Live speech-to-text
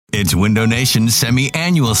It's Window Nation's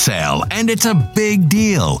semi-annual sale, and it's a big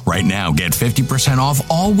deal. Right now, get 50% off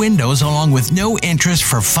all windows along with no interest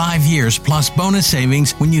for 5 years plus bonus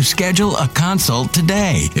savings when you schedule a consult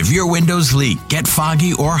today. If your windows leak, get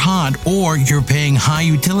foggy or hot, or you're paying high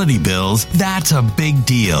utility bills, that's a big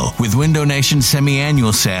deal. With Window Nation's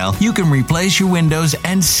semi-annual sale, you can replace your windows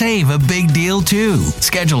and save a big deal too.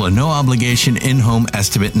 Schedule a no-obligation in-home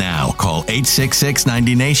estimate now. Call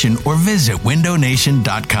 866-90NATION or visit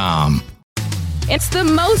windownation.com. It's the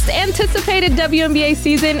most anticipated WNBA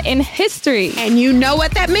season in history. And you know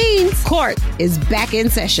what that means. Court is back in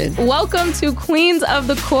session. Welcome to Queens of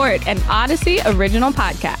the Court, an Odyssey original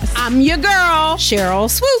podcast. I'm your girl, Cheryl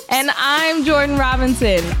Swoops. And I'm Jordan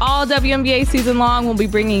Robinson. All WNBA season long, we'll be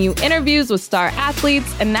bringing you interviews with star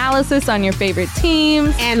athletes, analysis on your favorite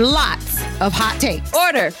teams, and lots of hot takes.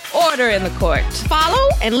 Order in the court. Follow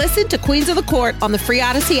and listen to Queens of the Court on the free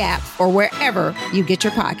Odyssey app or wherever you get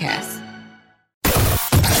your podcasts.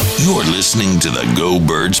 You're listening to the Go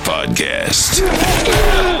Birds podcast.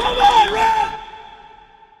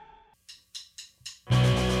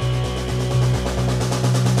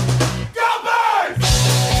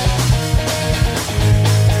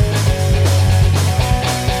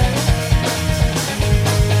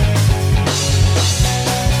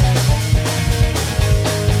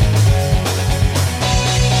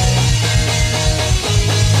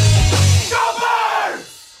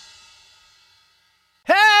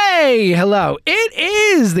 Hey, hello. It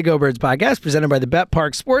is the Go Birds podcast presented by the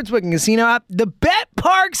BetParx Sportsbook and Casino app. The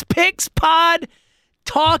BetParx Picks Pod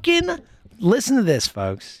talking. Listen to this,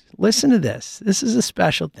 folks. Listen to this. This is a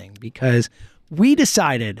special thing because we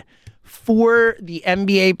decided for the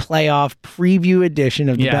NBA playoff preview edition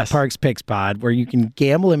of the BetParx Picks Pod, where you can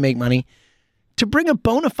gamble and make money, to bring a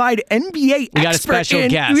bona fide NBA expert. We got a special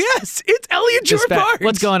guest. Yes, it's Elliot Jordan.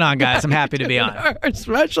 What's going on, guys? I'm happy to be on. Our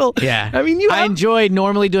special. Yeah. I mean, I enjoy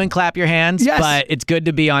normally doing clap your hands, but it's good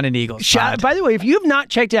to be on an Eagles pod. By the way, if you have not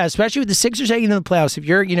checked it out, especially with the Sixers heading into the playoffs, if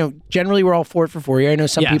you're, generally we're all 4 for 4 here. I know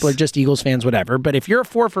some people are just Eagles fans, whatever. But if you're a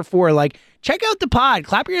 4 for 4, check out the pod.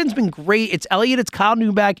 Clap your hands has been great. It's Elliot, it's Kyle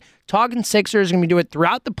Newbeck. Talking Sixers, going to do it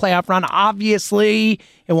throughout the playoff run. Obviously,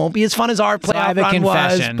 it won't be as fun as our playoff run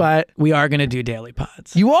was, but we are going to do daily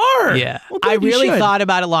pods. You are? Yeah. Well, I really thought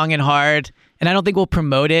about it long and hard, and I don't think we'll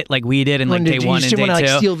promote it like we did in day one and day two. You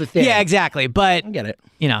just steal the thing. Yeah, exactly. But I get it.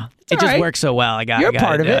 It just works so well. You're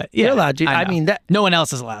part of it. Yeah. You're allowed to. I mean, no one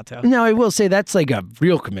else is allowed to. No, I will say that's like a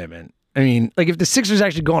real commitment. I mean, if the Sixers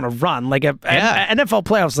actually go on a run, an NFL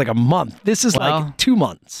playoffs is like a month. This is like 2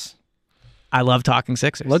 months. I love talking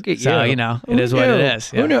Sixers. Look at you. So, it is what it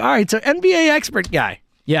is. Yeah. Who knew? All right, so NBA expert guy.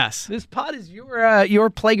 Yes. This pod is your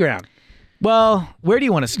playground. Well, where do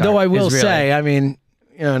you want to start? Though I will say, I mean,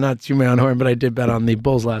 not to my own horn, but I did bet on the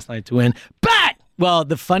Bulls last night to win. But well,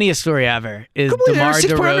 the funniest story ever is DeMar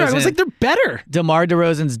DeRozan. I was like, they're better. DeMar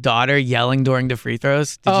DeRozan's daughter yelling during the free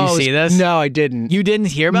throws. Did you see this? No, I didn't. You didn't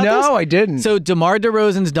hear about this? No, I didn't. So DeMar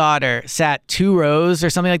DeRozan's daughter sat 2 rows or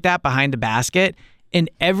something like that behind the basket, and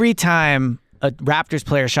every time a Raptors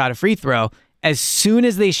player shot a free throw, as soon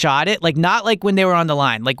as they shot it, not when they were on the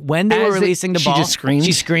line, when they were releasing the ball, just screamed?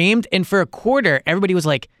 She screamed, and for a quarter, everybody was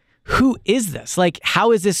like, who is this?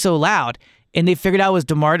 How is this so loud? And they figured out it was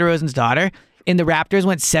DeMar DeRozan's daughter, and the Raptors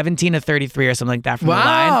went 17-33 or something like that from the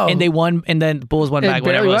line, and they won, and then the Bulls won back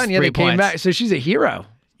whatever it was, 3 they points. Came back. So she's a hero.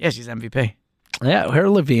 Yeah, she's MVP. Yeah, her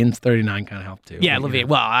Levine's 39 kind of helped too. Yeah, Levine.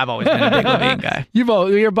 Well, I've always been a big Levine guy.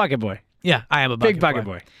 You're a bucket boy. Yeah, I am a big bucket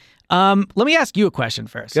boy. Let me ask you a question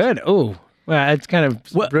first. Good. Oh, well, it's kind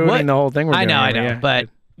of ruining the whole thing we're doing. I know. Yeah. But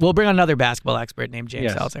we'll bring on another basketball expert named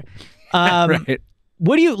James Seltzer. Right.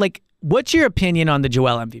 What do you what's your opinion on the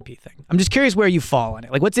Joel MVP thing? I'm just curious where you fall on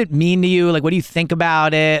it. What's it mean to you? What do you think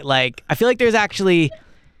about it? I feel like there's actually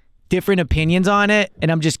different opinions on it,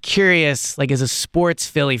 and I'm just curious, as a sports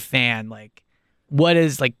Philly fan,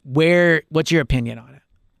 what's your opinion on it?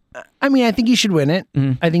 I mean, I think he should win it.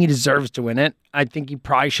 Mm-hmm. I think he deserves to win it. I think he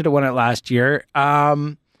probably should have won it last year.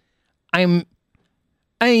 On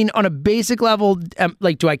a basic level,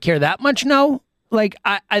 do I care that much? No.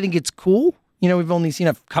 I think it's cool. We've only seen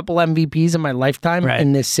a couple MVPs in my lifetime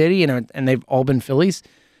in this city, and they've all been Phillies.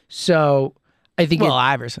 So I think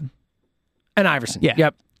Iverson. And Iverson. Yeah.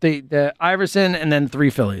 Yep. The Iverson and then 3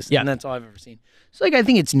 Phillies. Yeah. And that's all I've ever seen. So I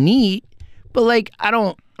think it's neat, but I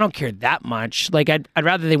don't care that much. I'd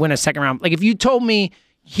rather they win a second round. If you told me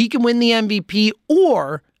he can win the MVP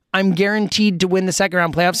or I'm guaranteed to win the second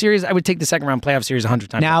round playoff series, I would take the second round playoff series 100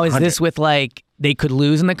 times. Now, is this with they could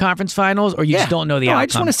lose in the conference finals, or you just don't know the outcome? I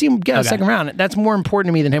just want to see him get a second round. That's more important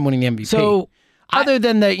to me than him winning the MVP. So, other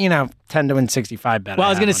than the 10 to win 65 bet. Well, I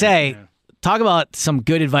was going to say, talk about some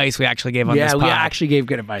good advice we actually gave on this pod. Yeah, we actually gave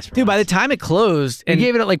good advice. Dude, by the time it closed, we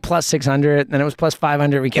gave it at like plus 600, then it was plus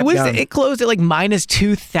 500. We kept going. It closed at like minus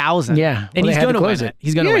 2,000. Yeah, and he's going to win it.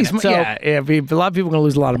 He's going to win it. So, a lot of people are going to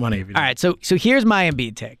lose a lot of money. If you all right, so here's my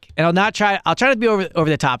Embiid take, and I'll try to be over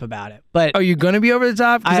the top about it. But are you going to be over the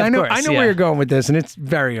top? Because I know course, where you're going with this, and it's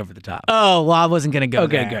very over the top. Oh well, I wasn't going to go.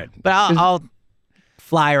 Okay, there. good. But I'll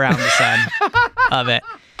fly around the sun of it.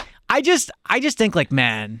 I just think like,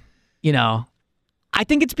 man, I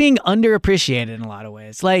think it's being underappreciated in a lot of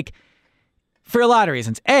ways. Like, for a lot of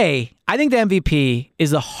reasons. A, I think the MVP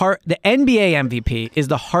is the NBA MVP is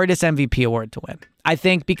the hardest MVP award to win. I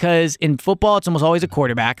think because in football, it's almost always a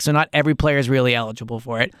quarterback, so not every player is really eligible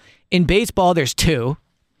for it. In baseball, there's two,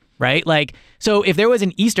 right? Like, so if there was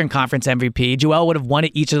an Eastern Conference MVP, Joel would have won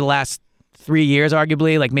it each of the last 3 years,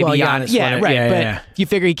 arguably. Like maybe Giannis. Yeah, right. But you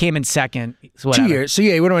figure he came in second. So 2 years. So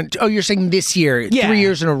you would have. Oh, you're saying this year? Yeah. 3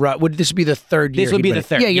 years in a row. Would this be the third year? This would be the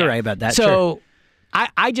third. Yeah, you're right about that. So sure.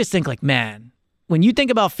 I just think like, man, when you think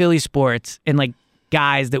about Philly sports and like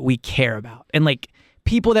guys that we care about and like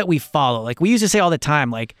people that we follow, like we used to say all the time,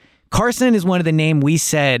 like Carson is one of the names we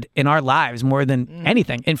said in our lives more than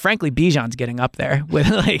anything. And frankly, Bijan's getting up there with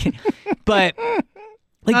like, but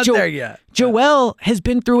like not there yet. Joel has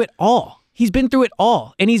been through it all. He's been through it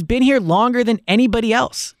all, and he's been here longer than anybody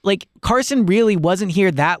else. Like, Carson really wasn't here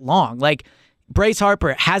that long. Like, Bryce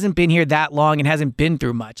Harper hasn't been here that long and hasn't been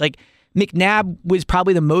through much. Like, McNabb was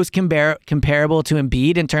probably the most comparable to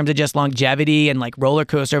Embiid in terms of just longevity and, like, roller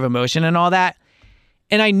coaster of emotion and all that.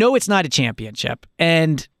 And I know it's not a championship.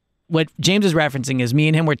 And what James is referencing is me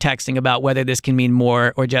and him were texting about whether this can mean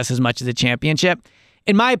more or just as much as a championship.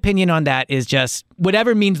 And my opinion on that is just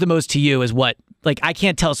whatever means the most to you is what. Like, I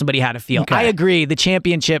can't tell somebody how to feel. Okay. I agree. The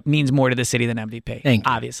championship means more to the city than MVP,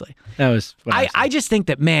 obviously. That was what I just think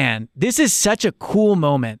that, man, this is such a cool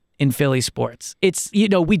moment in Philly sports. It's, we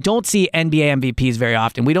don't see NBA MVPs very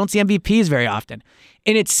often. We don't see MVPs very often.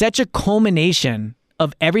 And it's such a culmination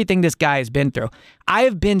of everything this guy has been through. I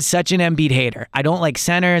have been such an Embiid hater. I don't like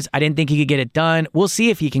centers. I didn't think he could get it done. We'll see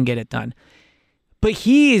if he can get it done. But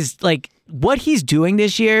he is, like, what he's doing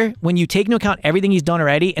this year, when you take into account everything he's done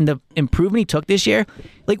already and the improvement he took this year,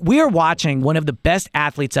 like, we are watching one of the best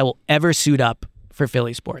athletes that will ever suit up for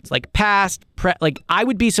Philly sports. Like, I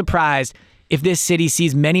would be surprised if this city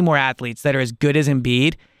sees many more athletes that are as good as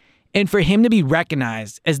Embiid. And for him to be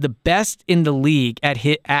recognized as the best in the league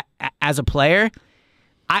as a player,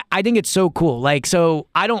 I think it's so cool. Like, so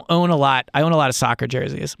I don't own a lot. I own a lot of soccer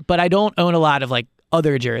jerseys, but I don't own a lot of, like,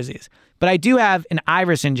 other jerseys. But I do have an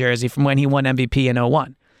Iverson jersey from when he won MVP in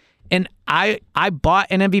 2001. And I bought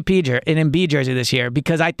an Embiid jersey this year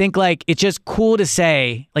because I think, like, it's just cool to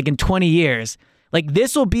say, like, in 20 years, like,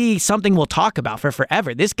 this will be something we'll talk about for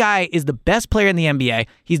forever. This guy is the best player in the NBA.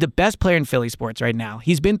 He's the best player in Philly sports right now.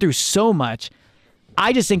 He's been through so much.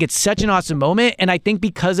 I just think it's such an awesome moment. And I think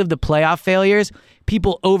because of the playoff failures,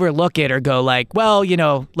 people overlook it or go like, well,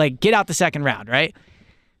 like, get out the second round, right?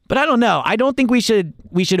 But I don't know. I don't think we should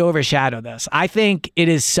overshadow this. I think it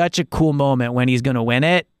is such a cool moment when he's going to win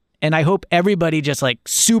it. And I hope everybody just, like,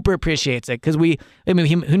 super appreciates it because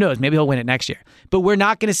who knows? Maybe he'll win it next year. But we're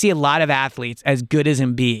not going to see a lot of athletes as good as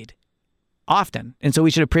Embiid often. And so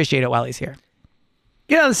we should appreciate it while he's here.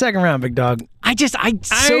 Get out of the second round, big dog. I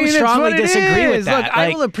strongly disagree with that. Look, I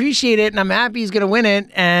will appreciate it, and I'm happy he's going to win it.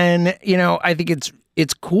 And, I think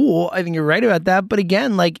it's cool. I think you're right about that. But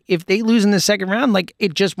again, like, if they lose in the second round, like,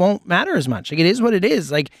 it just won't matter as much. Like, it is what it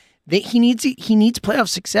is. Like, he needs playoff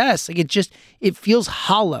success. Like, it feels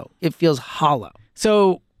hollow. It feels hollow.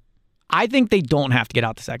 So I think they don't have to get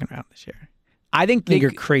out the second round this year. I think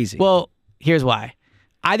you're crazy. Well, here's why.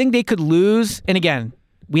 I think they could lose. And again,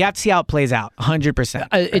 we have to see how it plays out 100%.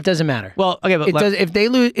 It doesn't matter. Well, okay, but if they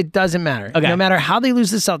lose, it doesn't matter. Okay. No matter how they lose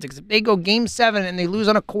the Celtics, if they go Game 7 and they lose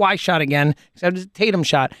on a Kawhi shot again, except it's a Tatum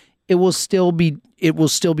shot, it will still be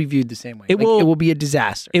viewed the same way. It will be a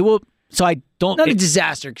disaster. It will. So I don't. Not a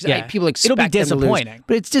disaster because people expect it'll be disappointing. Them to lose,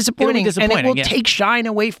 but it's disappointing, and it will take shine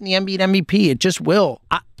away from the Embiid MVP. It just will.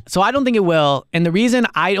 So I don't think it will, and the reason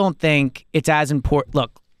I don't think it's as important.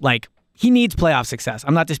 Look, like, he needs playoff success.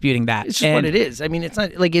 I'm not disputing that. It's just what it is. I mean, it's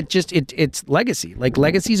not like it's legacy. Like,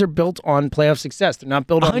 legacies are built on playoff success. They're not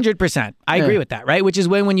built on 100%. I agree with that, right? Which is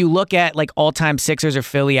when you look at, like, all-time Sixers or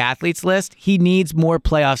Philly athletes list, he needs more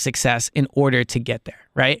playoff success in order to get there,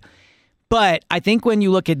 right? But I think when you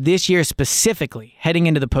look at this year specifically, heading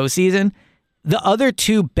into the postseason, the other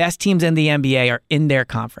two best teams in the NBA are in their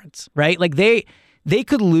conference, right? Like, they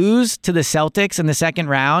could lose to the Celtics in the second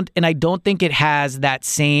round, and I don't think it has that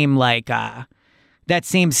same, like, that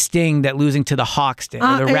same sting that losing to the Hawks did,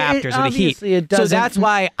 or the Raptors, or the Heat. It doesn't. So that's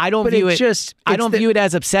why I don't view it. I don't view it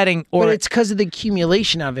as upsetting. But it's because of the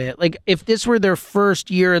accumulation of it. Like if this were their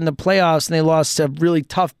first year in the playoffs and they lost a really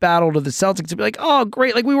tough battle to the Celtics, it'd be like, oh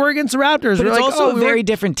great, like we were against the Raptors. But we're it's like, also a very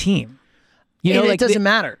different team. You know, it doesn't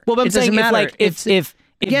matter. Well, but I'm saying if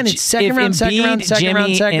it's second round,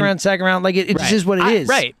 second round. Like it's just what it is.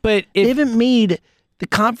 Right, but they haven't made the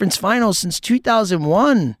conference finals since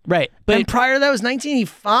 2001. Right. And prior to that was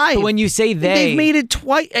 1985. But when you say they've made it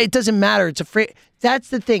twice. It doesn't matter. It's that's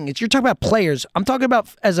the thing. You're talking about players. I'm talking about,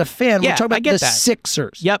 as a fan, we're talking about the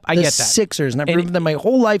Sixers. Yep, I get that. The Sixers. And I've rooted them my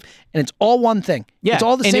whole life, and it's all one thing. Yeah. It's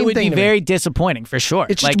all the same thing. And it would be very disappointing, for sure.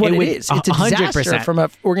 It's just what it is. It's a disaster 100%. from an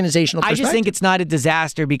organizational perspective. I just think it's not a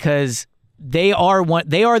disaster because they are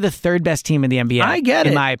the third best team in the NBA. I get it.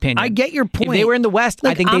 In my opinion. I get your point. If they were in the West,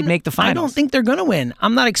 I think they'd make the finals. I don't think they're going to win.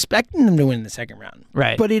 I'm not expecting them to win the second round.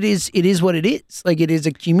 Right. But it is what it is. Like it is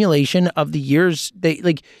accumulation of the years.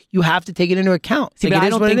 You have to take it into account. See, like,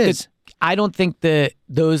 it is what it is. I don't think them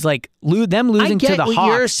losing to the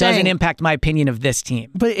Hawks doesn't impact my opinion of this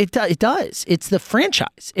team. But it does. It's the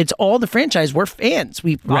franchise. It's all the franchise. We're fans.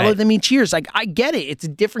 We follow them each year. It's like, I get it. It's a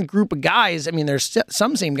different group of guys. I mean, there's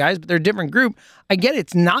some same guys, but they're a different group. I get it.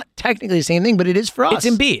 It's not technically the same thing, but it is for us.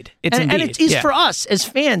 It's Embiid. And it is for us as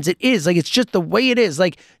fans. It is. Like, it's just the way it is.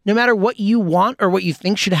 Like, no matter what you want or what you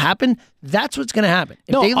think should happen, that's what's going to happen.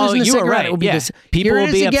 If they lose in the second round, it will be this. People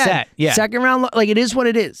will be upset. Yeah. Second round, like, it is what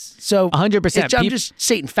it is. So 100%. I'm just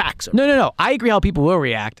stating facts. No. I agree how people will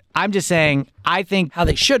react. I'm just saying I think how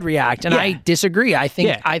they should react, and I disagree. I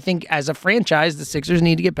think as a franchise, the Sixers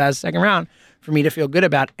need to get past the second round for me to feel good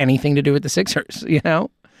about anything to do with the Sixers. You know,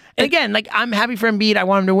 and again, like I'm happy for Embiid. I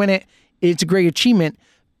want him to win it. It's a great achievement,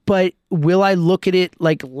 but will I look at it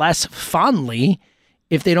like less fondly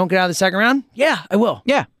if they don't get out of the second round? Yeah, I will.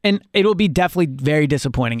 Yeah, and it'll be definitely very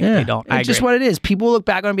disappointing if they don't. It's just what it is. People will look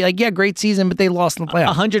back on it and be like, yeah, great season, but they lost in the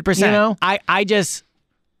playoffs. 100%. You know,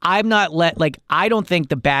 I don't think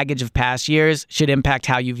the baggage of past years should impact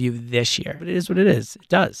how you view this year. But it is what it is. It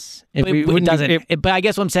does. But it doesn't. But I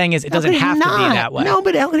guess what I'm saying is it doesn't have to be that way. No,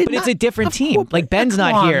 but it's a different team. Like Ben's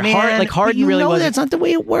not here. Harden really wasn't. That's not the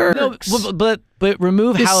way it works. No, but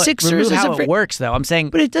remove how it works though. I'm saying.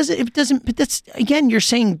 But it doesn't. But that's again. You're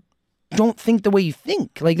saying don't think the way you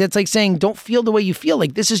think. Like that's like saying don't feel the way you feel.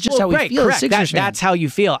 Like this is just how we feel. Correct. That's how you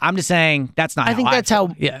feel. I'm just saying that's not. I think that's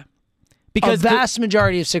how. Yeah. Because a vast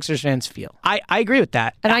majority of Sixers fans feel. I agree with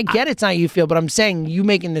that. And I get it's not how you feel, but I'm saying you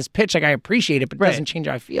making this pitch, like I appreciate it, but it doesn't change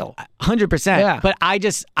how I feel. 100%. Yeah. But I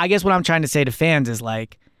guess what I'm trying to say to fans is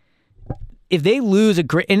like, if they lose a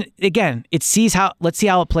great, and again, let's see how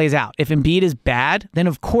it plays out. If Embiid is bad, then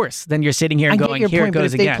of course, then you're sitting here and going, here it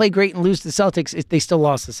goes again. If they play great and lose to the Celtics, they still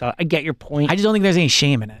lost the Celtics. I get your point. I just don't think there's any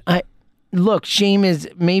shame in it. Look, shame is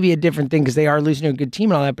maybe a different thing because they are losing to a good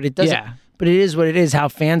team and all that, but it doesn't. Yeah. But it is what it is. How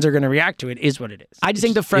fans are going to react to it is what it is. I just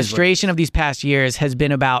think the frustration of these past years has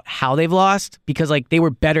been about how they've lost because like they were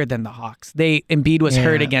better than the Hawks. Embiid was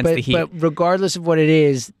hurt against the Heat. But regardless of what it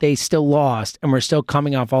is, they still lost, and we're still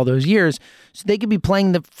coming off all those years. So they could be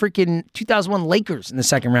playing the freaking 2001 Lakers in the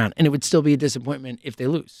second round, and it would still be a disappointment if they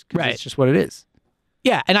lose. Right, it's just what it is.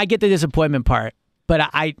 Yeah, and I get the disappointment part, but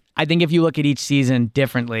I think if you look at each season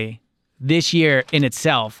differently, this year in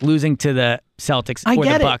itself, losing to the Celtics or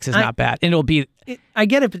the Bucks is not bad. And it'll be... I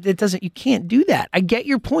get it, but it doesn't... You can't do that. I get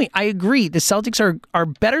your point. I agree. The Celtics are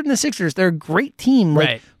better than the Sixers. They're a great team.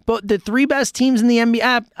 Right. But the three best teams in the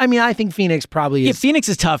NBA... I mean, I think Phoenix probably is... Yeah, Phoenix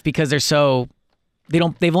is tough because they're so...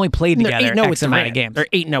 They've only played together X amount of games. They're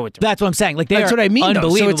 8-0 with Durant. That's what I'm saying. Like that's what I mean.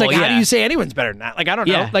 Unbelievable. So it's like, how do you say anyone's better than that? Like I don't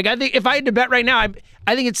know. Yeah. Like I think if I had to bet right now,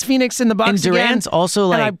 I think it's Phoenix and the Bucks. And Durant's again, also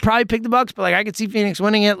like, and I'd probably pick the Bucks, but like I could see Phoenix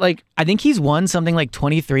winning it. Like I think he's won something like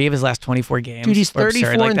 23 of his last 24 games. Dude, he's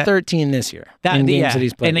 34-13 this year. In games that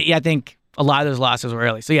he's played. And I think a lot of those losses were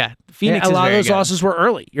early. So yeah, Phoenix. A lot of those good. losses were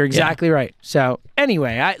early. You're exactly right. So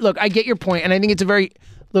anyway, I get your point, and I think it's a very.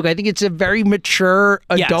 Look, I think it's a very mature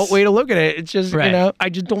adult way to look at it. It's just, I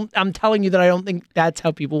just don't, I'm telling you that I don't think that's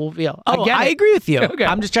how people will feel. I agree with you. Okay.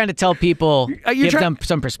 I'm just trying to tell people, give them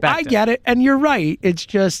some perspective. I get it. And you're right. It's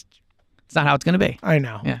just. It's not how it's going to be. I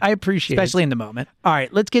know. Yeah. I appreciate it. Especially in the moment. All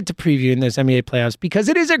right, let's get to previewing those NBA playoffs because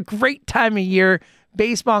it is a great time of year.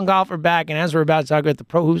 Baseball and golf are back. And as we're about to talk about, the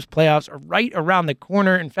Pro Hoops playoffs are right around the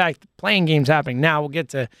corner. In fact, the playing game's happening now. We'll get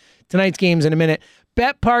to tonight's games in a minute.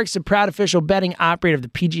 BetParx, a proud official betting operator of the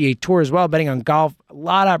PGA Tour as well, betting on golf, a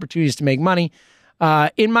lot of opportunities to make money.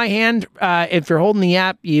 In my hand, if you're holding the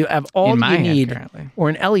app, you have all you need, currently. or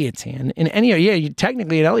in Elliot's hand. In any, you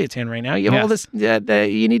technically in Elliot's hand right now. You have all this.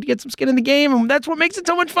 You need to get some skin in the game, and that's what makes it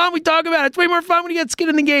so much fun. We talk about it. It's way more fun when you get skin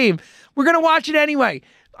in the game. We're gonna watch it anyway.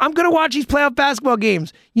 I'm going to watch these playoff basketball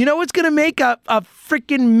games. You know what's going to make a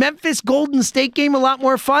freaking Memphis Golden State game a lot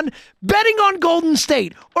more fun? Betting on Golden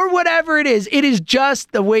State or whatever it is. It is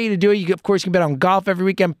just the way to do it. Of course, you can bet on golf every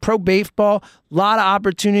weekend, pro baseball, a lot of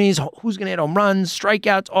opportunities. Who's going to hit home runs,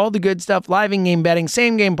 strikeouts, all the good stuff, live in-game betting,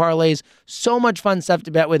 same-game parlays. So much fun stuff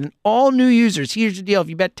to bet with. And all new users, here's the deal. If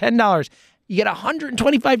you bet $10, you get $125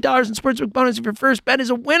 in sportsbook bonus if your first bet is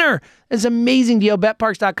a winner. It's an amazing deal.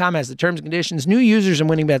 BetParx.com has the terms and conditions. New users and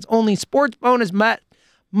winning bets only. Sports bonus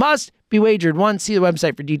must be wagered once. See the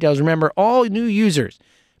website for details. Remember, all new users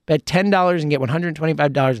bet $10 and get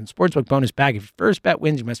 $125 in sportsbook bonus back. If your first bet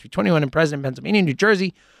wins, you must be 21 and present in Pennsylvania, New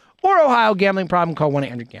Jersey, or Ohio. Gambling problem? Call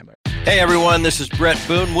 1-800-GAMBLER. Hey everyone, this is Brett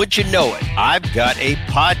Boone. Would you know it? I've got a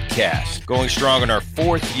podcast going strong in our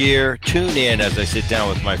 4th year. Tune in as I sit down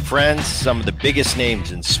with my friends, some of the biggest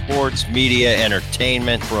names in sports, media,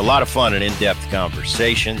 entertainment, for a lot of fun and in-depth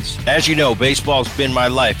conversations. As you know, baseball's been my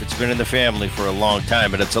life. It's been in the family for a long time,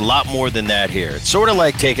 but it's a lot more than that here. It's sort of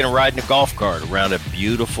like taking a ride in a golf cart around a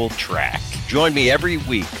beautiful track. Join me every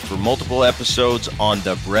week for multiple episodes on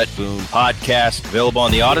the Brett Boone Podcast, available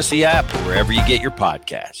on the Odyssey app or wherever you get your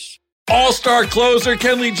podcasts. All-star closer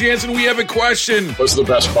Kenley Jansen, we have a question. What's the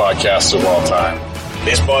best podcast of all time?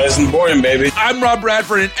 Baseball isn't boring, baby. I'm Rob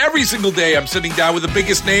Bradford, and every single day I'm sitting down with the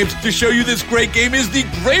biggest names to show you this great game is the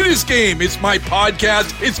greatest game. It's my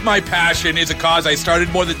podcast. It's my passion. It's a cause I started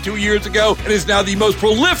more than 2 years ago and is now the most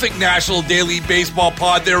prolific national daily baseball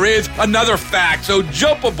pod there is. Another fact, so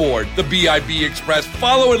jump aboard the BIB Express.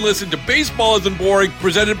 Follow and listen to Baseball Isn't Boring,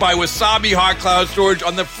 presented by Wasabi Hot Cloud Storage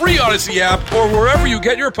on the free Odyssey app or wherever you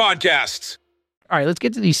get your podcasts. All right, let's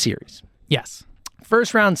get to these series. Yes.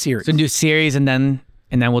 First round series. So do series and then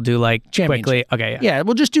we'll do like Championship. quickly. Okay. Yeah,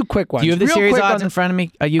 we'll just do quick ones. Do you have the Real series quick odds in front of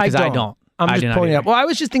me? Because I don't. I'm I just do not pulling it either. up. Well, I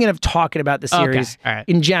was just thinking of talking about the series All right.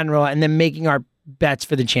 in general and then making our bets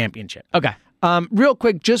for the championship. Okay. Real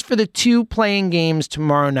quick, just for the 2 playing games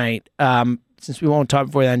tomorrow night, since we won't talk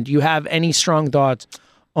before then, do you have any strong thoughts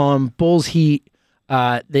on Bulls Heat?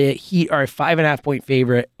 The Heat are a 5.5-point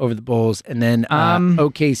favorite over the Bulls, and then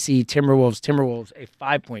OKC Timberwolves a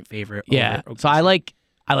 5-point favorite. Yeah. Over OKC. So I like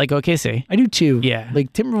OKC. I do too. Yeah.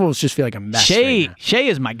 Like Timberwolves just feel like a mess. Shea right now. Shea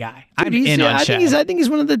is my guy. Dude, I'm he's- in on I Shea. think he's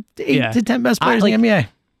one of the 8 to 10 best players in the NBA.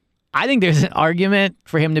 I think there's an argument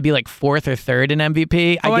for him to be like 4th or 3rd in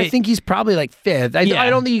MVP. I think he's probably like 5th. I Yeah.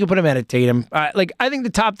 don't think you can put him ahead of Tatum. I think the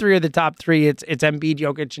top 3 are the top 3. It's Embiid,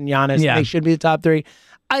 Jokic, and Giannis. Yeah. They should be the top 3.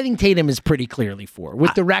 I think Tatum is pretty clearly 4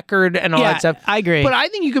 with the record and all that stuff. I agree. But I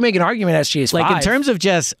think you can make an argument as she is 5. Like in terms of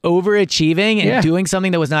just overachieving and doing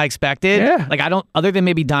something that was not expected. Yeah. Like other than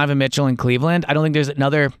maybe Donovan Mitchell in Cleveland, I don't think there's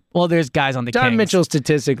there's guys on the Donovan Kings. Mitchell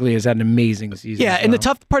statistically has had an amazing season. Yeah, as and the well.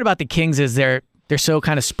 tough part about the Kings is they're so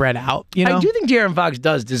kind of spread out, you know? I do think De'Aaron Fox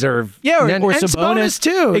does deserve. Yeah, or and Sabonis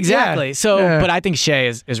too. Exactly. Yeah. So, Yeah. but I think Shea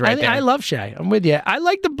is right there. I love Shea. I'm with you. I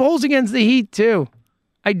like the Bulls against the Heat too.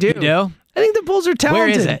 I do. You do? I think the Bulls are talented. Where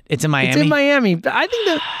is it? It's in Miami? It's in Miami. But I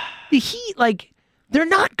think the Heat, like, they're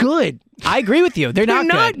not good. I agree with you. They're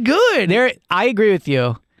not good. I agree with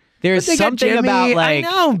you. There's But they got something Jimmy, about like I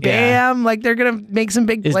know, Bam. Like they're gonna make some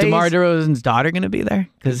big Is plays. DeMar DeRozan's daughter going to be there?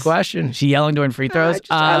 Good question. Is she yelling during free throws?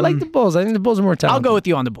 I like the Bulls. I think the Bulls are more talented. I'll go with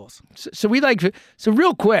you on the Bulls. So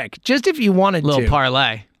real quick, just if you wanted Little to,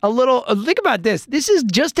 parlay. think about this. This is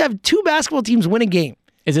just to have 2 basketball teams win a game.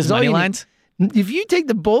 Is this That's all money you need. lines? If you take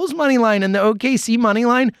the Bulls money line and the OKC money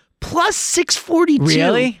line plus 642.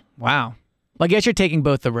 Really? Wow. Well, I guess you're taking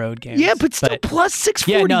both the road games. Yeah, but still plus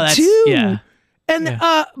 642. Yeah, no, that's yeah. And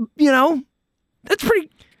that's pretty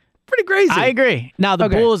crazy. I agree. Now the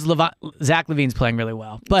Okay. Bulls, Zach LaVine's playing really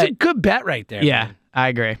well, but It's a good bet right there. yeah, man. I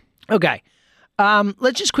agree. Okay.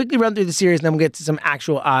 Let's just quickly run through the series, and then we'll get to some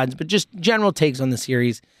actual odds, but just general takes on the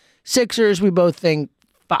series. Sixers, we both think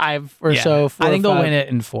 5 or Yeah. so. 4 I think or they'll 5. win it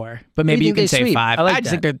in 4, but maybe you think can they say sweep? 5. I like just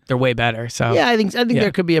think that. they're way better. So Yeah, I think Yeah.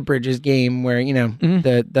 there could be a Bridges game where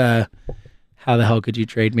the how the hell could you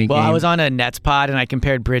trade me? Well, game. I was on a Nets pod and I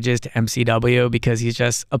compared Bridges to MCW because he's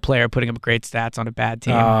just a player putting up great stats on a bad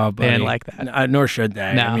team. Oh, They didn't buddy. like that. Nor should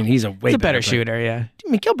they. No. I mean, he's a way He's a better player. shooter. Yeah,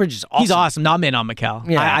 Dude, Mikal Bridges is awesome. he's awesome. No, I'm in on Mikal.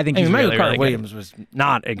 Yeah, I think he's Michael really, Carter really good. Williams was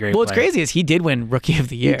not a great. Well, what's player. crazy is he did win Rookie of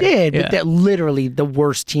the Year. He did, Yeah. but that literally the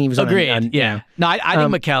worst teams. Agreed. Yeah. No, I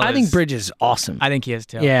think Mikal. I think Bridges is awesome. I think he is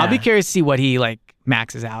too. Yeah. I'll be curious to see what he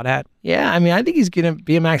maxes out at. Yeah, I mean, I think he's gonna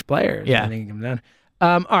be a max player. Yeah. I think he comes down.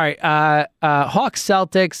 All right. Hawks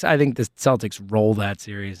Celtics. I think the Celtics roll that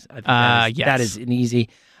series. I think that is an easy.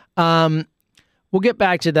 We'll get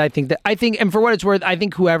back to that. I think, and for what it's worth, I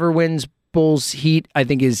think whoever wins Bulls Heat, I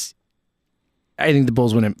think the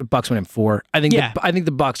Bucks win in 4. I think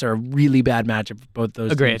the Bucks are a really bad matchup for both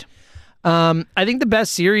those. Agreed. Teams. I think the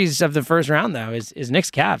best series of the first round though is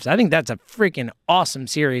Knicks Cavs. I think that's a freaking awesome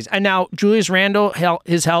series. And now Julius Randle,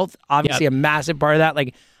 his health, obviously a massive part of that.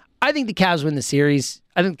 Like, I think the Cavs win the series.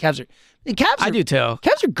 I think the Cavs are. I do too.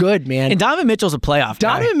 Cavs are good, man. And Donovan Mitchell's a playoff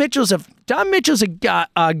guy. Donovan Mitchell's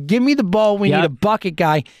a give me the ball. We need a bucket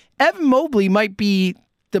guy. Evan Mobley might be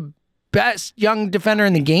the best young defender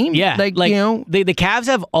in the game. Yeah, the Cavs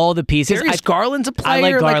have all the pieces. Darius Garland's a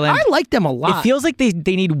player. I like Garland. I like them a lot. It feels like they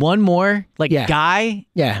need one more guy.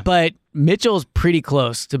 Yeah, but Mitchell's pretty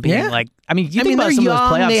close to being like. I mean, think about they're some young, of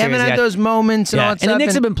those playoff they series haven't had those moments and all that stuff. And the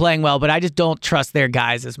Knicks have been playing well, but I just don't trust their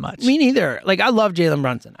guys as much. Me neither. Like, I love Jalen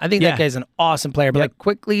Brunson. I think that guy's an awesome player, but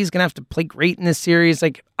quickly he's gonna have to play great in this series.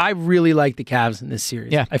 Like, I really like the Cavs in this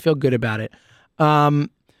series. Yeah, I feel good about it.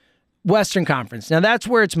 Western Conference. Now that's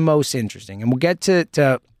where it's most interesting, and we'll get to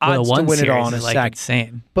odds to win it all in a sec.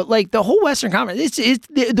 Insane. But the whole Western Conference,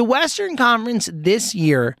 the Western Conference this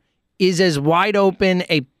year is as wide open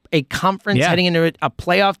a conference heading into a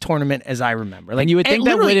playoff tournament as I remember. Like, you would think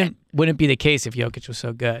that wouldn't be the case if Jokic was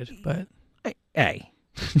so good, but I'm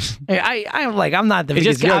not the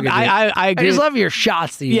biggest Jokic. I agree. I just love your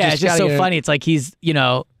shots. That you it's just so funny. It's like he's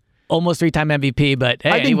almost 3-time MVP, but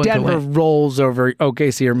hey, I think Denver rolls over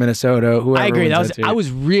OKC or Minnesota. Whoever I agree. I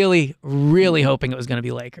was really, really hoping it was going to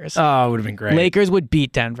be Lakers. Oh, it would have been great. Lakers would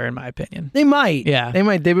beat Denver, in my opinion. They might. Yeah, they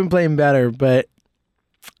might. They've been playing better, but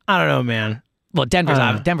I don't know, man. Well, Denver's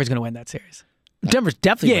going to win that series. Denver's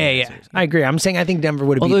definitely winning that series. I agree. I'm saying I think Denver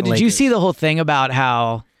would have beaten the Lakers. Did you see the whole thing about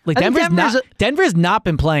how Denver's not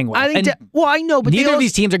been playing well? I think I know, but neither of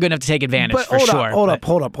these teams are going to have to take advantage for sure. Hold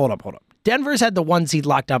up. Denver's had the 1 seed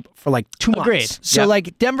locked up for 2 months. Agreed. So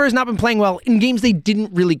Denver's not been playing well in games they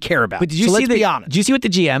didn't really care about. But did you see let's be honest. Did you see what the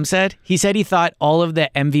GM said? He said he thought all of the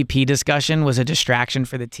MVP discussion was a distraction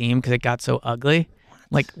for the team because it got so ugly.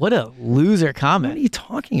 What a loser comment. What are you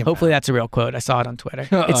talking about? Hopefully that's a real quote. I saw it on Twitter.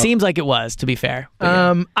 It seems like it was, to be fair.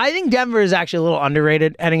 I think Denver is actually a little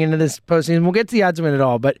underrated heading into this postseason. We'll get to the odds to win it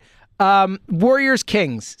all, but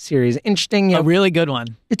Warriors-Kings series. Interesting. A really good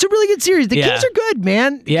one. It's a really good series. The Kings are good,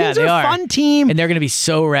 man. The Kings are a fun team. And they're going to be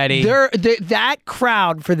so ready. That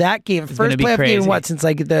crowd for that game, first playoff game, since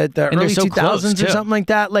the early 2000s or something like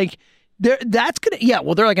that. That's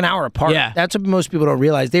gonna they're an hour apart. Yeah. That's what most people don't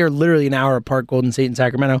realize. They are literally an hour apart, Golden State and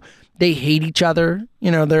Sacramento. They hate each other.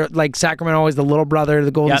 They're Sacramento always the little brother,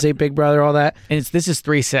 the Golden State big brother, all that. And this is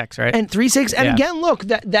 3-6, right? And 3-6. And again, look,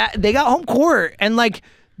 that they got home court, and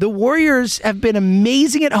the Warriors have been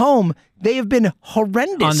amazing at home. They have been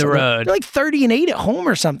horrendous on the road. They're 30-8 at home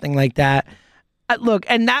or something like that. Look,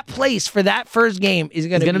 and that place for that first game is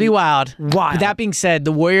going to be wild. Wild. But that being said,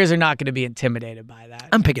 the Warriors are not going to be intimidated by that.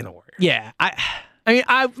 I'm picking the Warriors. Yeah, I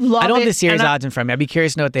love. I don't have the series odds in front of me. I'd be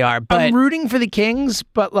curious to know what they are. But I'm rooting for the Kings,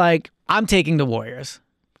 but I'm taking the Warriors.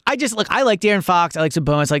 I like De'Aaron Fox. I like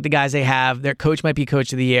Sabonis. I like the guys they have. Their coach might be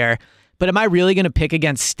coach of the year. But am I really going to pick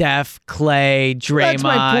against Steph, Clay, Draymond? That's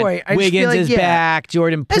my point. Wiggins is back.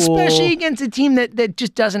 Jordan Poole. Especially against a team that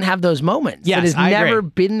just doesn't have those moments. Yes, that has never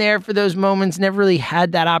been there for those moments. Never really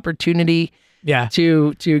had that opportunity. Yeah.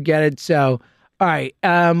 To get it. So, all right.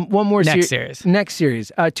 One more series. Next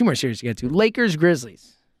series. 2 more series to get to. Lakers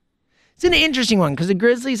Grizzlies. It's an interesting one because the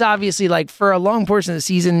Grizzlies obviously for a long portion of the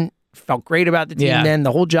season felt great about the team. Yeah. Then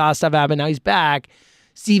the whole Jaw stuff happened. Now he's back.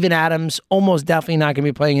 Steven Adams almost definitely not going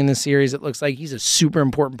to be playing in this series. It looks like he's a super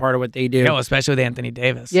important part of what they do. No, especially with Anthony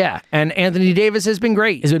Davis. Yeah, and Anthony Davis has been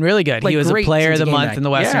great. He's been really good. He was a player of the month in the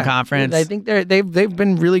Western Conference. I think they've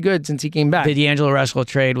been really good since he came back. The D'Angelo Russell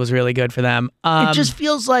trade was really good for them. It just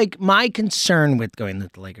feels like my concern with going to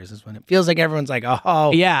the Lakers is when it feels like everyone's like, I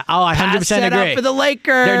 100% agree. Up for the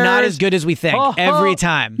Lakers. They're not as good as we think every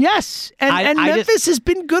time. Yes, and Memphis has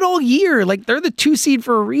been good all year. They're the 2 seed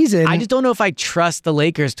for a reason. I just don't know if I trust the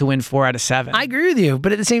Lakers to win 4 out of 7. I agree with you,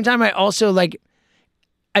 but at the same time, I also I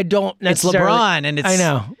don't necessarily. It's LeBron, and it's. I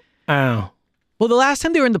know. Well, the last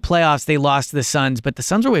time they were in the playoffs, they lost to the Suns, but the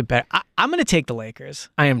Suns were way better. I'm going to take the Lakers.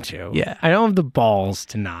 I am too. Yeah, I don't have the balls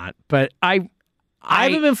to not, but I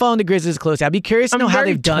haven't been following the Grizzlies closely. I'd be curious to know how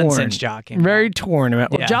they've done since Ja came. Very torn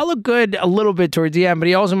about. Well, Ja looked good a little bit towards the end, but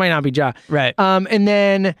he also might not be Ja. Right. And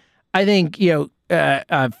then I think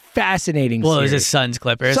fascinating Well, it series. was the Suns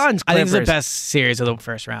Clippers. I think it's the best series of the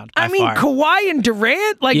first round. By far. Kawhi and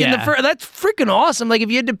Durant, like in the first, that's freaking awesome. Like if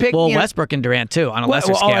you had to pick, Westbrook and Durant too on a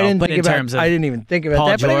lesser scale. I didn't even think about Paul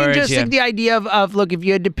that. But I mean, George, just like the idea of look, if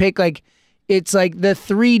you had to pick, like it's like the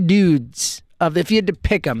three dudes of if you had to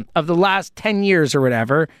pick them of the last 10 years or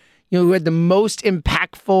whatever, who had the most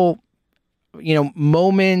impactful,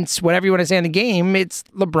 moments, whatever you want to say in the game. It's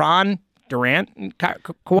LeBron, Durant, and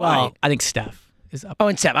Kawhi. Well, I think Steph is up. Oh,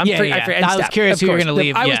 and Steph. I was curious who you were going to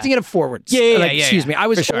leave. I was thinking of forwards. Excuse me. I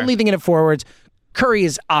was only thinking of forwards. Curry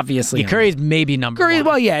is obviously. Curry is maybe number one.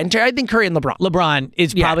 Well, yeah, and I think Curry and LeBron. LeBron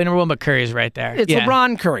is probably number one, but Curry's right there. It's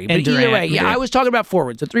LeBron, Curry. But either way, I was talking about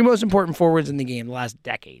forwards. The three most important forwards in the game the last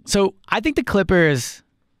decade. So I think the Clippers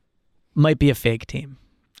might be a fake team.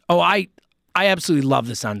 Oh, I absolutely love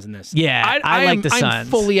the Suns in this. Yeah, I like the Suns. I'm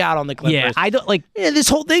fully out on the Clippers. Yeah, I don't like. This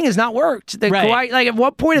whole thing has not worked. Right. Kawhi, like at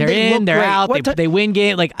what point have they looked they're great? out. They win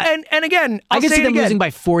game. Like and again, I can see them losing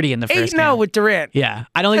by 40 in the first game. 8-0 with Durant. Yeah,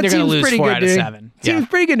 I don't think they're going to lose 4 out of 7. Seems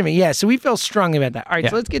pretty good to me. Yeah, so we feel strongly about that. All right,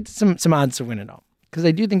 so let's get to some odds to win it all because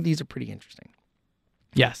I do think these are pretty interesting.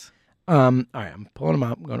 Yes. All right, I'm pulling them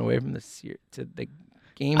up. I'm going away from this to the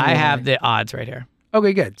game. I have the odds right here.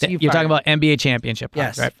 Okay, good. So you're talking about NBA championship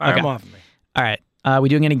odds, right? Fire them off of me. All right. We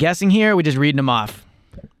doing any guessing here? Or we just reading them off?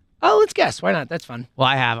 Oh, let's guess. Why not? That's fun. Well,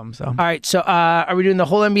 I have them. So. All right. So, are we doing the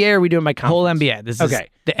whole NBA or are we doing my conference? Whole NBA. This is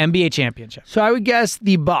the NBA championship. So I would guess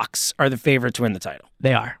the Bucks are the favorite to win the title.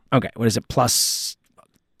 They are. Okay. What is it? Plus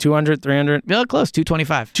 200, 300? Yeah, close.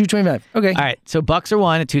 225. 225. Okay. All right. So Bucks are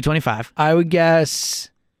 1 at 225. I would guess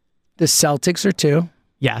the Celtics are 2.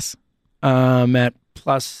 Yes. At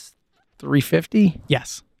plus 350.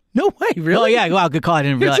 Yes. No way, really? Oh, yeah. Wow, good call. I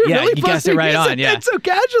didn't realize. Yeah, you guessed it right on. Yeah. That's so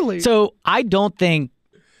casually. So I think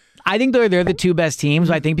they're the two best teams,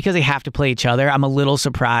 but I think because they have to play each other, I'm a little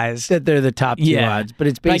surprised that they're the top two odds. But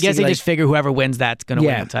it's basically. But I guess they just figure whoever wins that's going to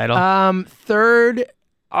win the title. Third,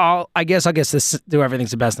 I'll guess this. Whoever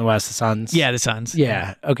thinks the best in the West, the Suns. Yeah, the Suns.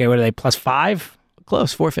 Yeah. Okay. What are they? Plus 5?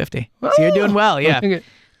 Close. 450. So you're doing well. Yeah. Okay.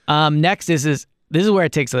 Next This is where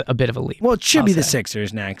it takes a bit of a leap. Well, it should be the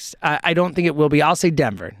Sixers next. I don't think it will be. I'll say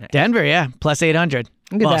Denver next. Denver, yeah. Plus 800.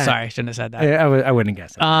 Well, sorry. Shouldn't have said that. I wouldn't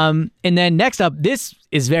guess it. And then next up, this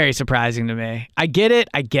is very surprising to me. I get it,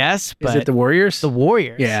 I guess. But is it the Warriors? The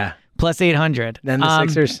Warriors. Yeah. Plus 800. Then the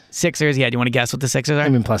Sixers? Sixers, yeah. Do you want to guess what the Sixers are? I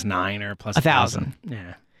mean, plus 9 or plus 1,000.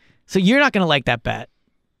 Yeah. So you're not going to like that bet.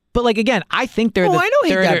 But again, I think they're I don't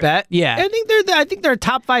hate that bet. Yeah. I think they're a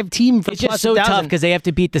top 5 team for it's plus just so 1,000. tough because they have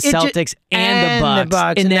to beat the Celtics and the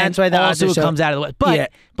Bucks. And that's why the odds also comes out of the West.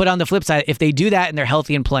 But on the flip side, if they do that and they're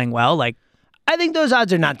healthy and playing well, I think those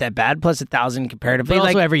odds are not that bad. Plus 1,000 comparatively. But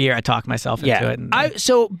also every year I talk myself into it.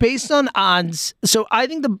 So based on odds, I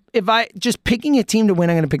think if I just picking a team to win,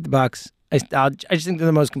 I'm going to pick the Bucks. I just think they're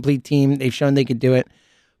the most complete team. They've shown they could do it.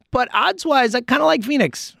 But odds-wise, I kind of like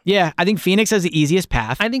Phoenix. Yeah, I think Phoenix has the easiest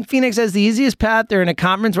path. I think Phoenix has the easiest path. They're in a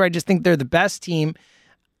conference where I just think they're the best team.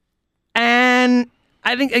 And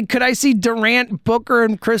I think, could I see Durant, Booker,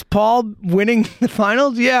 and Chris Paul winning the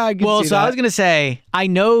finals? Yeah, I can see that. I was going to say, I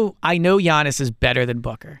know Giannis is better than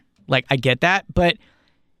Booker. I get that. But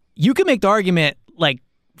you can make the argument,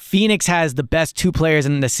 Phoenix has the best 2 players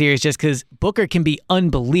in the series just because Booker can be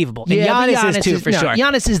unbelievable. And Giannis is too, for sure.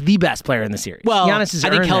 Giannis is the best player in the series. Well, Giannis is I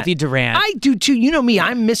think healthy Durant. I do too. You know me,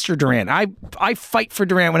 I'm Mr. Durant. I fight for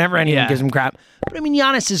Durant whenever anyone gives him crap. But I mean,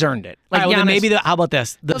 Giannis has earned it. All right, well, then maybe how about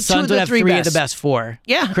this? The Suns would have 3 of the best 4.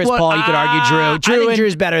 Yeah. Chris Paul, you could argue Drew. I think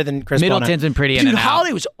Drew's better than Chris Paul. Middleton's been pretty in and out.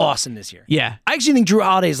 Holiday was awesome this year. Yeah. I actually think Drew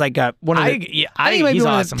Holiday is one of the... I think he might be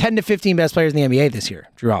one of the 10 to 15 best players in the NBA this year,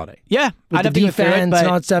 Drew Holiday. Yeah. With the defense and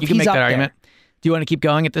all that stuff. You can make that argument. Do you want to keep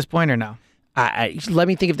going at this point or no? Let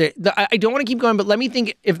me think if there... I don't want to keep going, but let me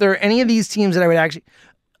think if there are any of these teams that I would actually...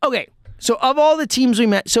 Okay, so of all the teams we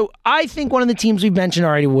met... So I think one of the teams we've mentioned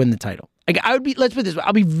already will win the title. I would be... Let's put it this way.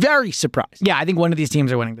 I'll be very surprised. Yeah, I think one of these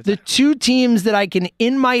teams are winning the title. The 2 teams that I can,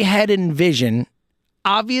 in my head, envision,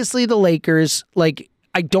 obviously the Lakers,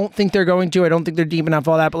 I don't think they're going to. I don't think they're deep enough,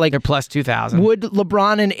 all that, but they're plus 2,000. Would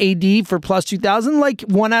LeBron and AD for plus 2,000,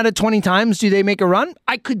 1 out of 20 times, do they make a run?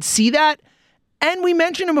 I could see that. And we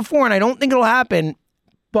mentioned it before, and I don't think it'll happen,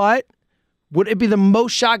 but would it be the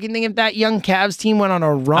most shocking thing if that young Cavs team went on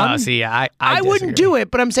a run? Oh, see, yeah, I wouldn't do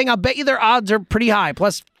it, but I'm saying I'll bet you their odds are pretty high,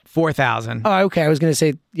 plus 4,000. Oh, okay. I was going to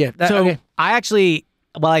say, yeah. Okay. I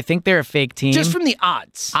think they're a fake team. Just from the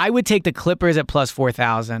odds. I would take the Clippers at plus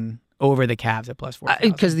 4,000 over the Cavs at plus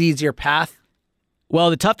 4,000. Because the easier path? Well,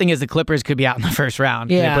 the tough thing is the Clippers could be out in the first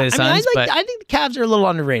round. Yeah. They play the Suns, I think the Cavs are a little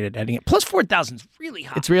underrated. Plus 4,000 is really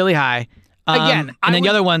high. It's really high. Again, and then the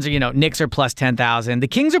other ones are, Knicks are plus 10,000. The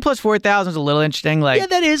Kings are plus 4,000 is a little interesting. Like, yeah,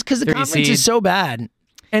 that is because the conference is so bad.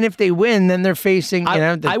 And if they win, then they're facing,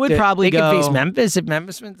 I would probably they go. They could face Memphis. If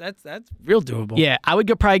Memphis wins, that's real doable. Yeah, I would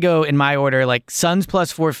probably go in my order, like Suns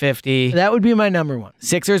plus 450. That would be my number one.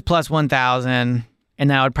 Sixers plus 1,000. And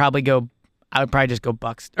then I would probably just go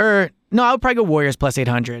Bucks. I would probably go Warriors plus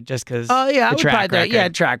 800 just because the track record. Yeah,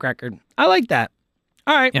 track record. I like that.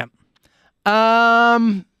 All right. Yeah.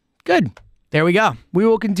 Good. There we go. We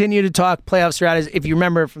will continue to talk playoff strategies. If you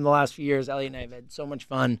remember from the last few years, Elliot and I have had so much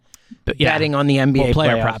fun betting on the NBA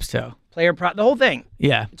player playoffs. props too. The whole thing.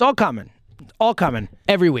 Yeah. It's all coming. It's all coming.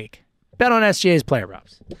 Every week. Bet on SGA's player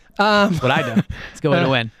props. That's what I do. Let's go in to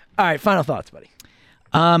win. All right, final thoughts, buddy.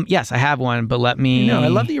 Yes, I have one, but let me... I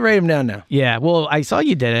love that you write them down now. Yeah, well, I saw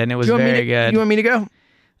you did it, and it was very good. You want me to go?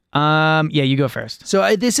 Yeah, you go first.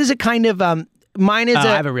 So this is a kind of... mine is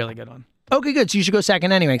I have a really good one. Okay, good. So you should go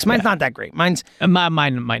second anyway, because mine's not that great. Mine might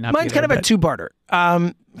not be Mine's kind of a two-parter.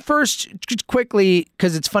 First, just quickly,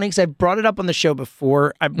 because it's funny, because I brought it up on the show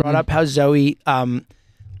before. I brought up how Zoe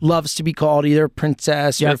loves to be called either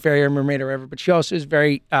princess or fairy or mermaid or whatever, but she also is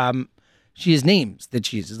very... she has names that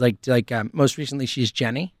she uses. Like most recently, she's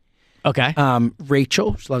Jenny. Okay.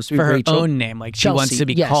 Rachel. She loves to be for her Rachel. own name. Like she Chelsea, wants to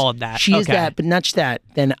be called that. She is that, but not just that.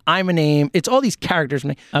 Then I'm a name. It's all these characters.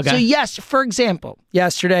 Okay. So yes, for example,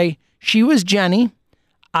 yesterday she was Jenny,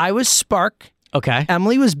 I was Spark. Okay.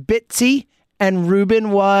 Emily was Bitsy, and Ruben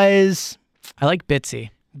was... I like Bitsy.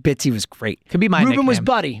 Bitsy was great. Could be my Ruben nickname. was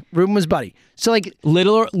Buddy. Ruben was Buddy. So like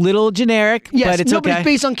little generic, yes, but it's okay. But it's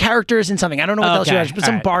based on characters and something. I don't know what else you watched, but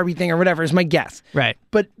some Barbie thing or whatever is my guess. Right.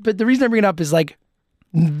 But the reason I bring it up is like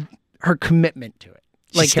her commitment to it.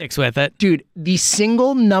 Like she sticks with it. Dude, the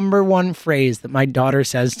single number one phrase that my daughter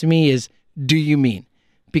says to me is, "Do you mean?"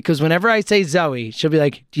 Because whenever I say Zoe, she'll be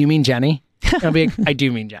like, "Do you mean Jenny?" And I'll be like, "I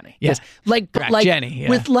do mean Jenny." Yes. Like Jenny. Yeah.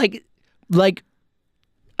 With like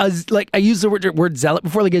I use the word zealot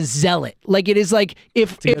before, like a zealot. Like it is like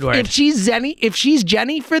if she's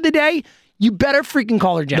Jenny for the day, you better freaking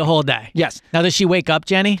call her Jenny. The whole day. Yes. Now does she wake up,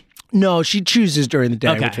 Jenny? No, she chooses during the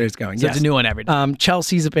day which way it's going. So it's a new one every day.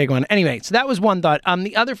 Chelsea's a big one. Anyway, so that was one thought.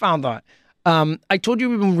 The other final thought. I told you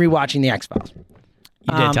we've been rewatching the X-Files.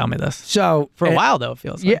 You did tell me this. So for a while though, it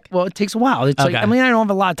feels like. Yeah, well, it takes a while. It's like I don't have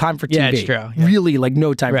a lot of time for TV. Yeah, it's true. Yeah. Really, like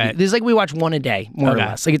no time. Right. For This is like we watch one a day, more or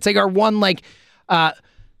less. Like it's like our one like.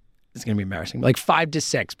 It's gonna be embarrassing. Like 5 to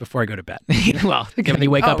 6 before I go to bed. Well, when you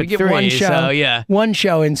wake up at 3, one show, so yeah, one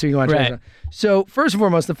show in, so you can watch. Right. So first and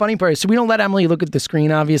foremost, the funny part is, so we don't let Emily look at the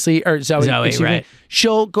screen, obviously, or Zoe, right? Me.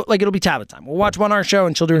 She'll go like it'll be tablet time. We'll watch one hour show,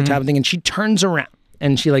 and she'll do her tablet thing, and she turns around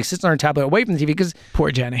and she like sits on her tablet away from the TV because poor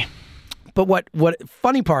Jenny. But what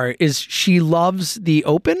funny part is she loves the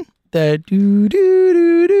open. The do do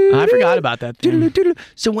do do. I forgot about that.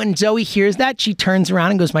 So when Zoe hears that, she turns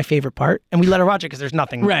around and goes, "My favorite part," and we let her watch it because there's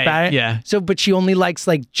nothing about it. Yeah. So, but she only likes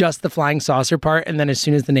like just the flying saucer part, and then as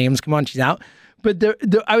soon as the names come on, she's out. But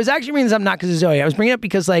I was actually bringing this up not because of Zoe. I was bringing it up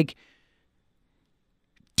because like,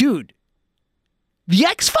 dude, the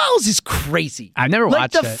X-Files is crazy. I've never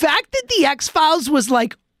watched it. The fact that the X-Files was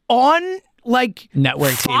like on like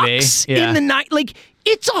network Fox TV in the night, like.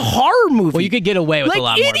 It's a horror movie. Well, you could get away with a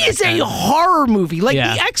lot more. It is a horror movie. Like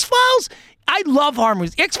Yeah. the X-Files, I love horror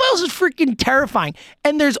movies. The X-Files is freaking terrifying.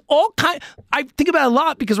 And there's all I think about it a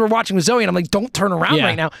lot because we're watching with Zoe and I'm like, don't turn around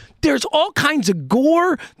right now. There's all kinds of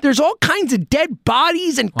gore. There's all kinds of dead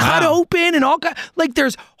bodies and cut open and all like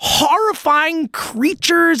there's horrifying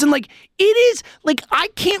creatures and like it is like I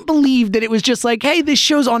can't believe that it was just like, hey, this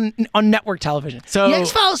show's on network television. So the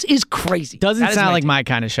X-Files is crazy. Doesn't sound like my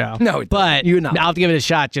kind of show. No, but you know. I'll have to give it a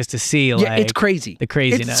shot just to see. Like, It's crazy. The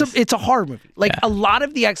craziness. It's a horror movie. Like a lot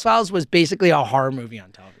of the X-Files was basically a horror movie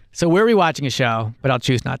on television. So we're rewatching a show, but I'll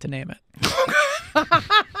choose not to name it.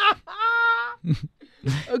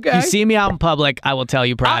 Okay. If you see me out in public, I will tell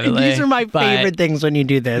you privately. These are my favorite things when you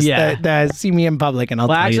do this. Yeah. The see me in public and I'll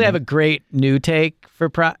tell you. I actually have a great new take for you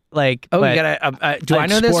got a do I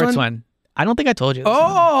know this sports one? I don't think I told you this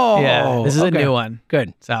one. Yeah, this is a new one.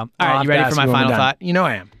 Good. So, all right, you ready for my final thought? You know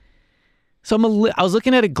I am. So I was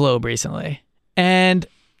looking at a globe recently, and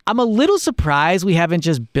I'm a little surprised we haven't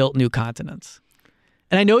just built new continents.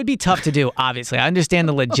 And I know it'd be tough to do, obviously. I understand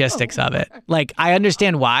the logistics of it. Like, I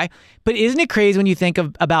understand why. But isn't it crazy when you think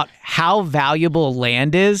about how valuable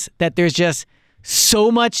land is, that there's just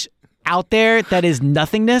so much out there that is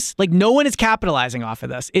nothingness? Like, no one is capitalizing off of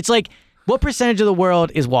this. It's like, what percentage of the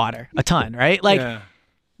world is water? A ton, right? Like,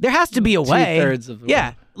 there has to be a way. 2/3 of the world.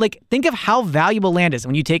 Yeah. Like, think of how valuable land is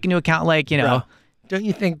when you take into account, like, you know. Bro, don't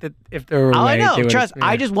you think that if there were a way I know. to Trust.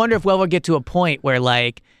 I just wonder if we'll get to a point where,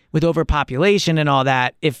 like, with overpopulation and all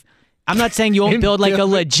that, if I'm not saying you won't build like a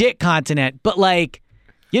legit continent, but like,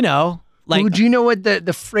 you know, like. Well, do you know what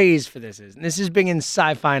the phrase for this is? And this is big in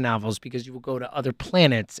sci-fi novels because you will go to other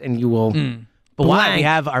planets and you will. But why? We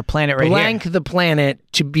have our planet right blank here. the planet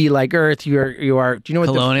to be like Earth. You are. Do you know what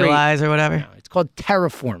colonialize or whatever? No, it's called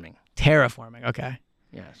terraforming. Terraforming. Okay.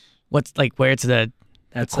 Yes. What's like where's the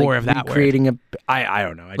core like of that word? Creating I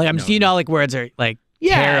don't know. Like I'm just like words are like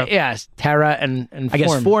yes, terra and I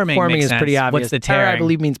guess forming is sense. pretty obvious. What's the terra? I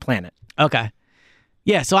believe means planet. Okay.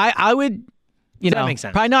 Yeah. So I would That makes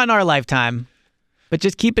sense. probably not in our lifetime. But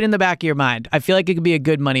just keep it in the back of your mind. I feel like it could be a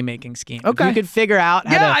good money-making scheme. Okay. If you could figure out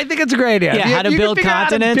how to... I think it's a great idea. Yeah, how to build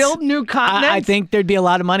continents. Build new continents. I think there'd be a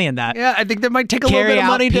lot of money in that. Yeah, I think that might take a little bit of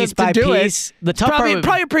money to do it. The tough probably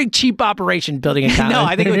part a pretty cheap operation building a continent. No,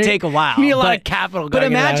 I think it would take a while. You need a lot of capital. But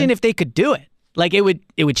imagine if they could do it. Like it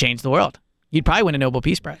would change the world. You'd probably win a Nobel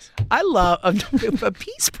Peace Prize. I love a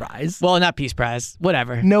Peace Prize. Well, not Peace Prize.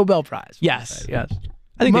 Whatever. Nobel Prize. Yes. Yes.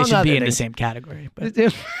 I think they should be in the same category. But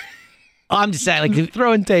I'm just saying, like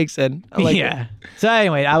throwing takes in. I like it. So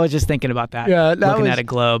anyway, I was just thinking about that. Yeah, looking at a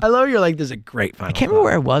globe. I love you're like, this is a great final. I can't remember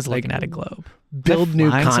where I was looking at a globe. Build new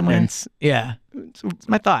continents. Yeah, it's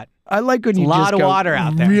my thought. I like when you just go a lot of water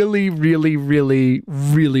out there. Really, really, really,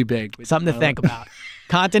 really big. Something to think about.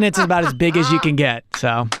 Continents is about as big as you can get.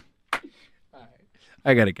 So,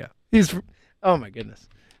 I gotta go. Oh my goodness,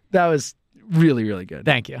 that was really, really good.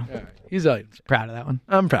 Thank you. All right. He's William. Proud of that one.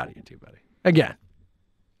 I'm proud of you too, buddy. Again,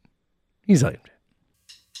 he's William.